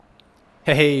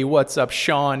Hey, what's up?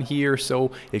 Sean here. So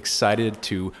excited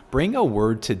to bring a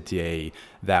word today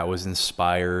that was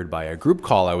inspired by a group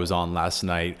call I was on last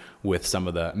night with some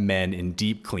of the men in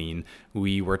Deep Clean.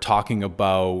 We were talking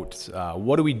about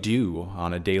what do we do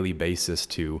on a daily basis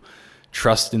to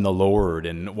trust in the Lord.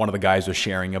 And one of the guys was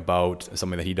sharing about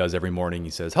something that he does every morning. He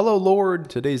says, "Hello, Lord,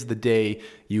 today's the day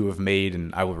you have made,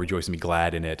 and I will rejoice and be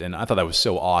glad in it." And I thought that was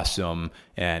so awesome.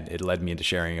 And it led me into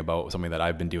sharing about something that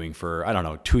I've been doing for,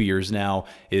 2 years now,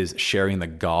 is sharing the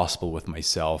gospel with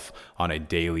myself on a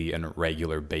daily and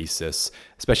regular basis,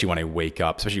 especially when I wake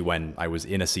up, especially when I was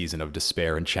in a season of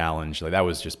despair and challenge. Like that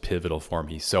was just pivotal for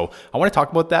me. So I want to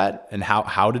talk about that and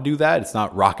how to do that. It's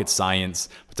not rocket science.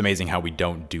 It's amazing how we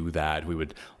don't do that. We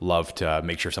would love to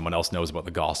make sure someone else knows about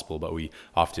the gospel, but we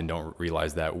often don't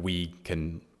realize that we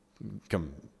can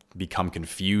become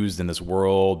confused in this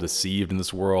world, deceived in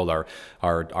this world.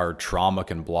 Our trauma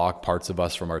can block parts of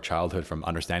us from our childhood from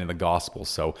understanding the gospel.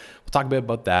 So we'll talk a bit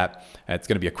about that. It's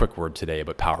going to be a quick word today,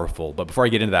 but powerful. But before I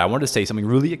get into that, I wanted to say something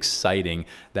really exciting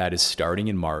that is starting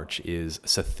in March. Is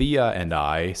Sathia and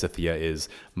I. Sathia is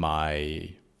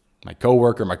my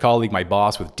coworker, my colleague, my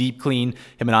boss with Deep Clean.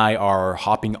 Him and I are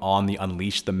hopping on the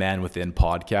Unleash the Man Within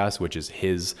podcast, which is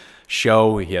his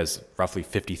show. He has roughly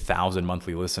 50,000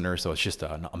 monthly listeners, so it's just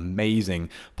an amazing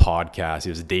podcast. He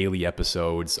has daily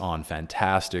episodes on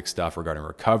fantastic stuff regarding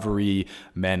recovery,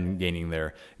 men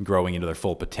growing into their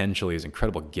full potential. He has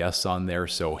incredible guests on there.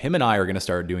 So him and I are going to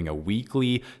start doing a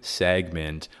weekly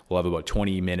segment. We'll have about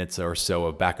 20 minutes or so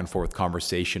of back and forth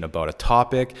conversation about a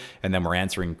topic, and then we're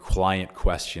answering client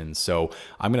questions. So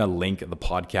I'm going to link the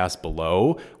podcast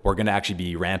below. We're going to actually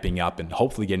be ramping up and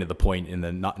hopefully getting to the point in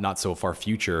the not so far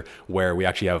future where we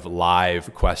actually have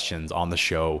live questions on the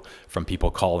show from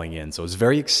people calling in. So it's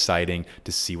very exciting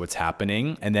to see what's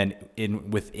happening. And then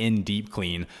within Deep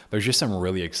Clean, there's just some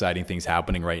really exciting things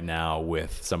happening right now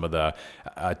with some of the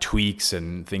tweaks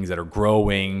and things that are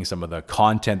growing, some of the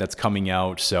content that's coming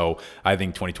out. So I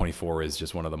think 2024 is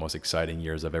just one of the most exciting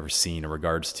years I've ever seen in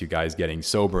regards to guys getting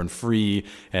sober and free,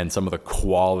 and some of the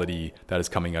quality that is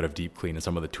coming out of Deep Clean and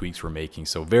some of the tweaks we're making.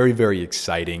 So very, very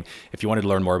exciting. If you wanted to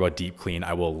learn more about Deep Clean,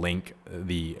 I will link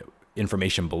the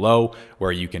information below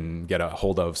where you can get a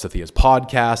hold of Sathia's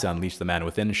podcast, Unleash the Man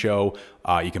Within show.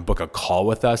 You can book a call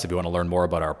with us if you want to learn more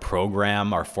about our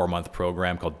program, our 4-month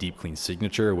program called Deep Clean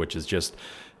Signature, which is just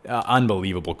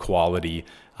unbelievable quality.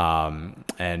 And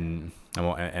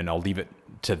I'll leave it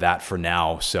to that for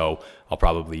now. So I'll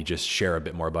probably just share a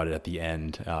bit more about it at the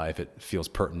end if it feels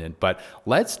pertinent. But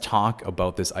let's talk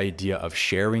about this idea of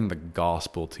sharing the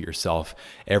gospel to yourself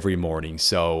every morning.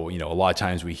 So, a lot of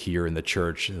times we hear in the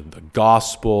church the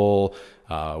gospel.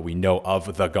 We know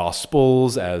of the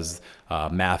gospels as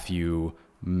Matthew,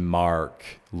 Mark,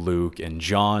 Luke, and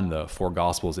John, the 4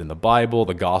 gospels in the Bible.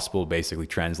 The gospel basically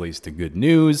translates to good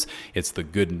news. It's the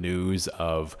good news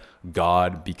of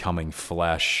God becoming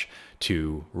flesh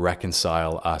to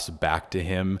reconcile us back to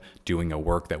him, doing a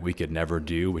work that we could never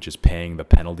do, which is paying the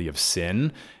penalty of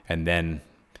sin. And then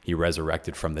he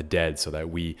resurrected from the dead so that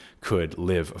we could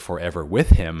live forever with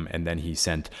him. And then he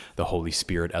sent the Holy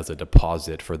Spirit as a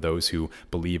deposit for those who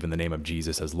believe in the name of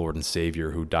Jesus as Lord and Savior,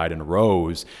 who died and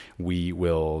rose. We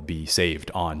will be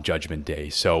saved on Judgment Day.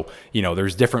 So,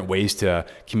 there's different ways to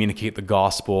communicate the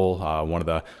gospel. One of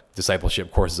the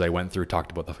discipleship courses I went through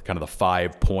talked about the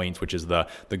 5 points, which is the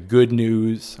good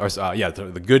news,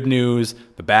 the good news,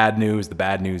 the bad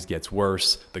news gets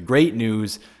worse, the great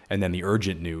news, and then the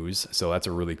urgent news. So that's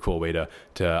a really cool way to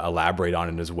elaborate on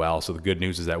it as well. So the good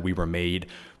news is that we were made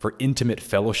for intimate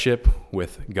fellowship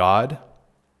with God.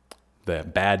 The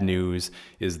bad news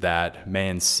is that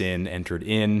man's sin entered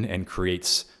in and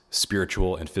creates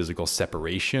spiritual and physical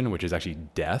separation, which is actually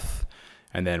death.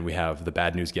 And then we have the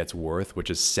bad news gets worse, which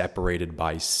is separated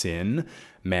by sin.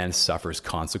 Man suffers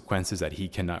consequences that he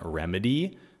cannot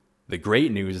remedy. The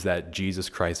great news is that Jesus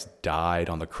Christ died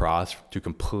on the cross to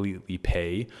completely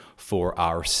pay for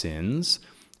our sins.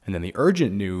 And then the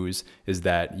urgent news is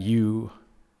that you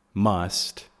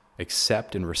must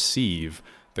accept and receive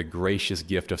the gracious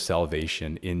gift of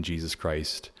salvation in Jesus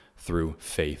Christ through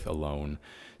faith alone.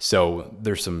 So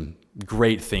there's some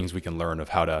great things we can learn of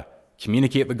how to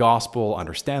communicate the gospel,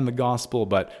 understand the gospel,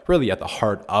 but really at the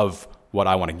heart of what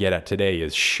I want to get at today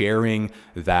is sharing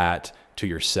that to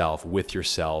yourself, with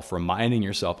yourself, reminding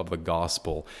yourself of the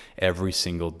gospel every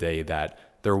single day, that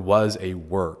there is a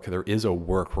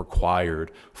work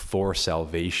required for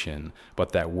salvation,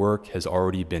 but that work has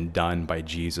already been done by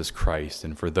Jesus Christ.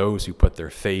 And for those who put their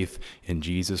faith in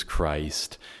Jesus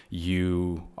Christ,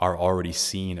 you are already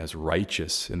seen as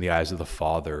righteous in the eyes of the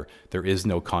Father. There is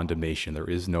no condemnation. There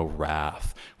is no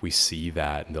wrath. We see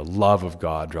that. And the love of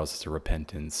God draws us to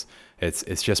repentance.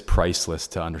 It's just priceless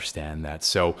to understand that.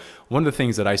 So one of the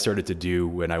things that I started to do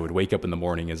when I would wake up in the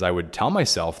morning is I would tell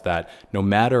myself that no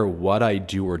matter what I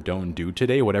do or don't do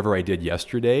today, whatever I did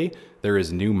yesterday, there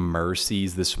is new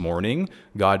mercies this morning.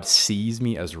 God sees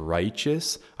me as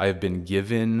righteous. I have been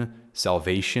given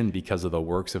salvation because of the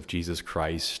works of Jesus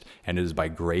Christ, and it is by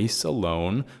grace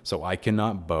alone, so I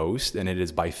cannot boast, and it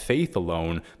is by faith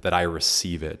alone that I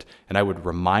receive it. And I would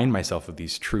remind myself of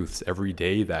these truths every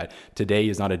day, that today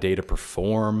is not a day to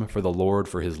perform for the Lord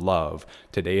for his love.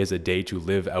 Today is a day to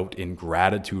live out in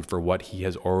gratitude for what he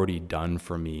has already done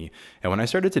for me. And when I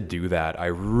started to do that, I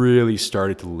really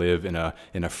started to live in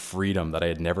a freedom that I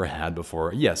had never had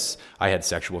before. Yes, I had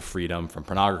sexual freedom from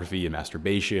pornography and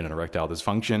masturbation and erectile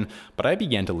dysfunction, but I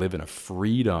began to live in a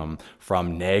freedom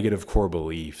from negative core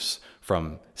beliefs,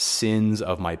 from sins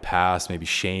of my past, maybe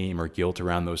shame or guilt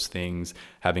around those things,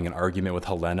 having an argument with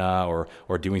Helena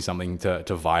or doing something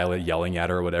to Violet, yelling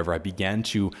at her or whatever. I began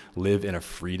to live in a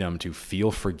freedom to feel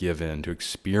forgiven, to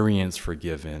experience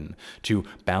forgiven, to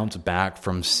bounce back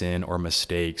from sin or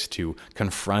mistakes, to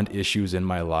confront issues in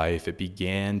my life. It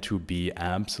began to be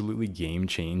absolutely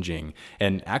game-changing.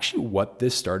 And actually what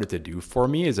this started to do for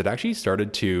me is it actually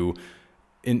started to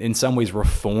in some ways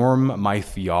reform my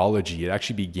theology. It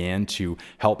actually began to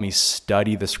help me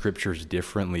study the scriptures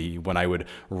differently. When I would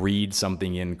read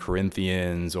something in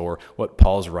Corinthians or what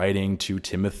Paul's writing to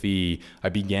Timothy, I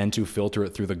began to filter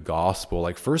it through the gospel.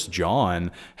 Like 1 John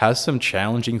has some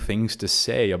challenging things to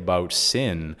say about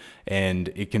sin, and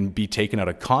it can be taken out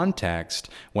of context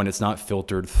when it's not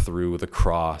filtered through the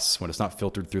cross, when it's not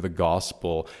filtered through the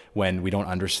gospel, when we don't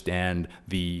understand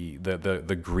the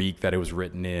Greek that it was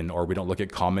written in, or we don't look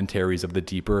at commentaries of the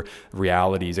deeper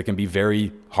realities. It can be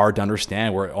very hard to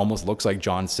understand, where it almost looks like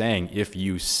John saying, if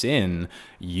you sin,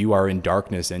 you are in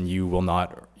darkness and you will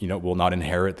not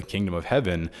inherit the kingdom of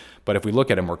heaven. But if we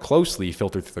look at it more closely,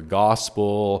 filtered through the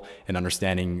gospel and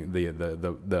understanding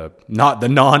the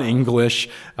non-English,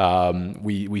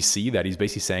 we see that he's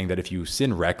basically saying that if you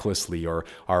sin recklessly or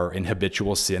are in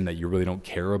habitual sin that you really don't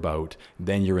care about,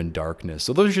 then you're in darkness.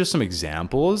 So those are just some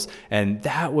examples, and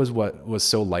that was what was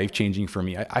so life-changing for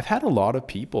me. I've had a lot of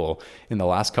people in the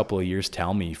last couple of years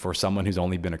tell me, for someone who's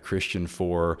only been a Christian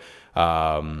for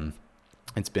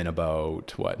it's been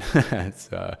about it's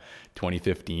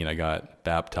 2015 I got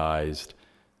baptized.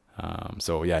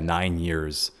 So yeah, 9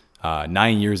 years.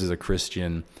 9 years as a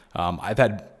Christian. I've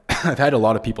had a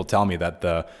lot of people tell me that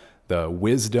the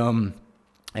wisdom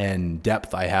and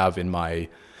depth I have in my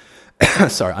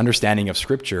understanding of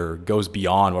scripture goes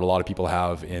beyond what a lot of people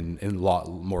have in a lot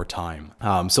more time.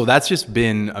 So that's just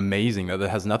been amazing. That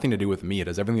has nothing to do with me. It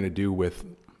has everything to do with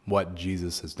what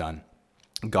Jesus has done.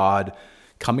 God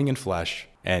coming in flesh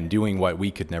and doing what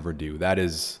we could never do.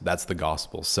 That's the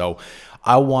gospel. So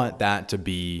I want that to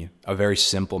be a very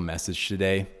simple message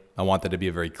today. I want that to be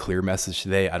a very clear message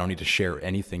today. I don't need to share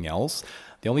anything else.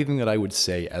 The only thing that I would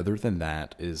say other than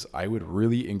that is I would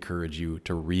really encourage you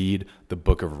to read the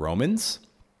book of Romans.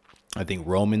 I think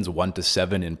Romans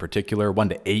 1-7 in particular,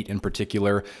 1-8 in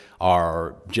particular,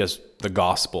 are just the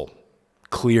gospel.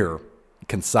 Clear,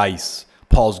 concise.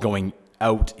 Paul's going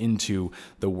out into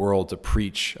the world to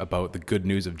preach about the good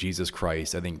news of Jesus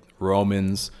Christ. I think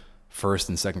Romans, 1st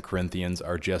and 2nd Corinthians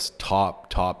are just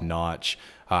top notch.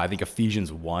 I think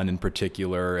Ephesians 1 in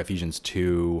particular, Ephesians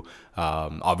 2,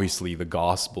 obviously the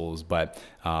Gospels, but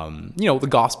the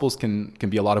Gospels can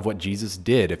be a lot of what Jesus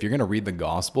did. If you're going to read the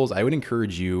Gospels, I would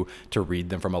encourage you to read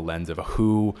them from a lens of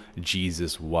who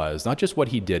Jesus was, not just what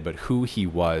he did, but who he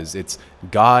was. It's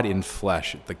God in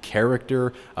flesh, the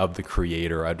character of the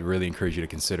Creator. I'd really encourage you to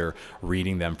consider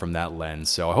reading them from that lens.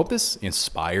 So I hope this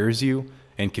inspires you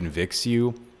and convicts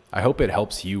you. I hope it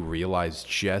helps you realize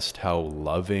just how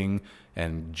loving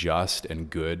and just and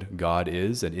good God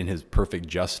is, and in his perfect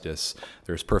justice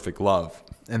there's perfect love.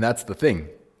 And that's the thing.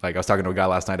 Like I was talking to a guy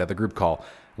last night at the group call,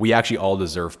 we actually all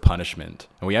deserve punishment,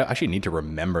 and we actually need to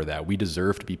remember that we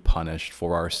deserve to be punished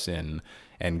for our sin.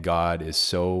 And God is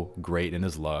so great in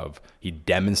his love. He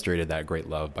demonstrated that great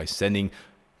love by sending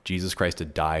Jesus Christ to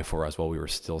die for us while we were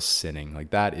still sinning.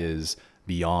 Like that is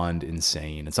beyond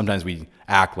insane. And sometimes we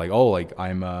act like,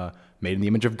 I'm made in the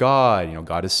image of God.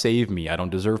 God has saved me. I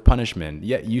don't deserve punishment.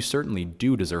 Yet you certainly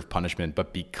do deserve punishment,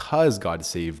 but because God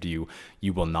saved you,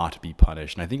 you will not be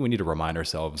punished. And I think we need to remind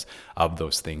ourselves of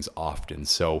those things often.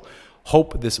 So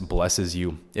hope this blesses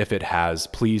you. If it has,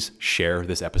 please share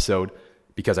this episode.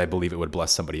 because I believe it would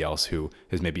bless somebody else who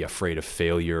is maybe afraid of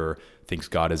failure, thinks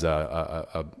God is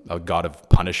a God of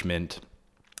punishment.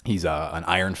 He's an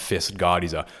iron fist God.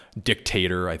 He's a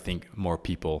dictator. I think more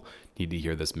people need to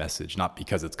hear this message, not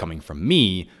because it's coming from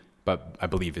me, but I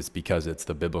believe it's because it's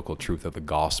the biblical truth of the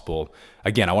gospel.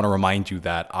 Again, I want to remind you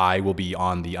that I will be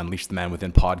on the Unleash the Man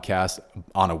Within podcast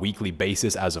on a weekly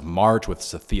basis as of March with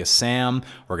Sathia Sam.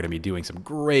 We're going to be doing some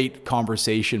great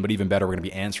conversation, but even better, we're going to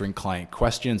be answering client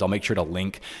questions. I'll make sure to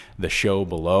link the show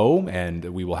below, and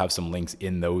we will have some links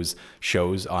in those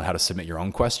shows on how to submit your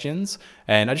own questions.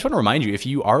 And I just want to remind you, if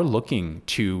you are looking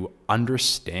to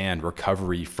understand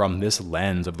recovery from this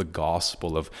lens of the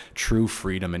gospel of true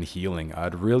freedom and healing,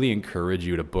 I'd really encourage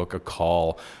you to book a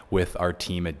call with our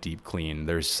team at Deep Clean.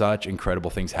 There's such incredible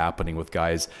things happening with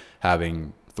guys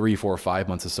having 3, 4, 5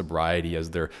 months of sobriety as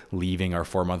they're leaving our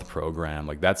 4-month program.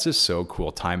 Like, that's just so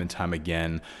cool. Time and time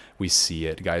again, we see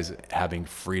it. Guys having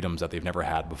freedoms that they've never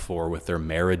had before with their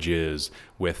marriages,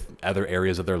 with other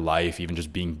areas of their life, even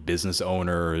just being business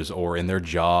owners or in their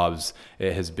jobs.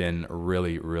 It has been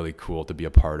really, really cool to be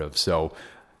a part of. So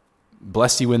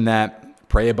bless you in that.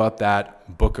 Pray about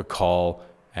that. Book a call.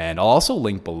 And I'll also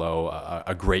link below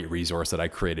a great resource that I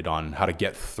created on how to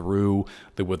get through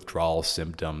the withdrawal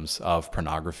symptoms of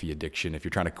pornography addiction. If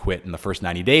you're trying to quit in the first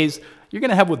 90 days, you're going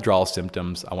to have withdrawal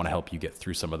symptoms. I want to help you get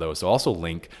through some of those. So I'll also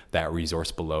link that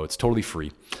resource below. It's totally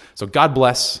free. So God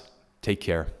bless. Take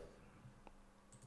care.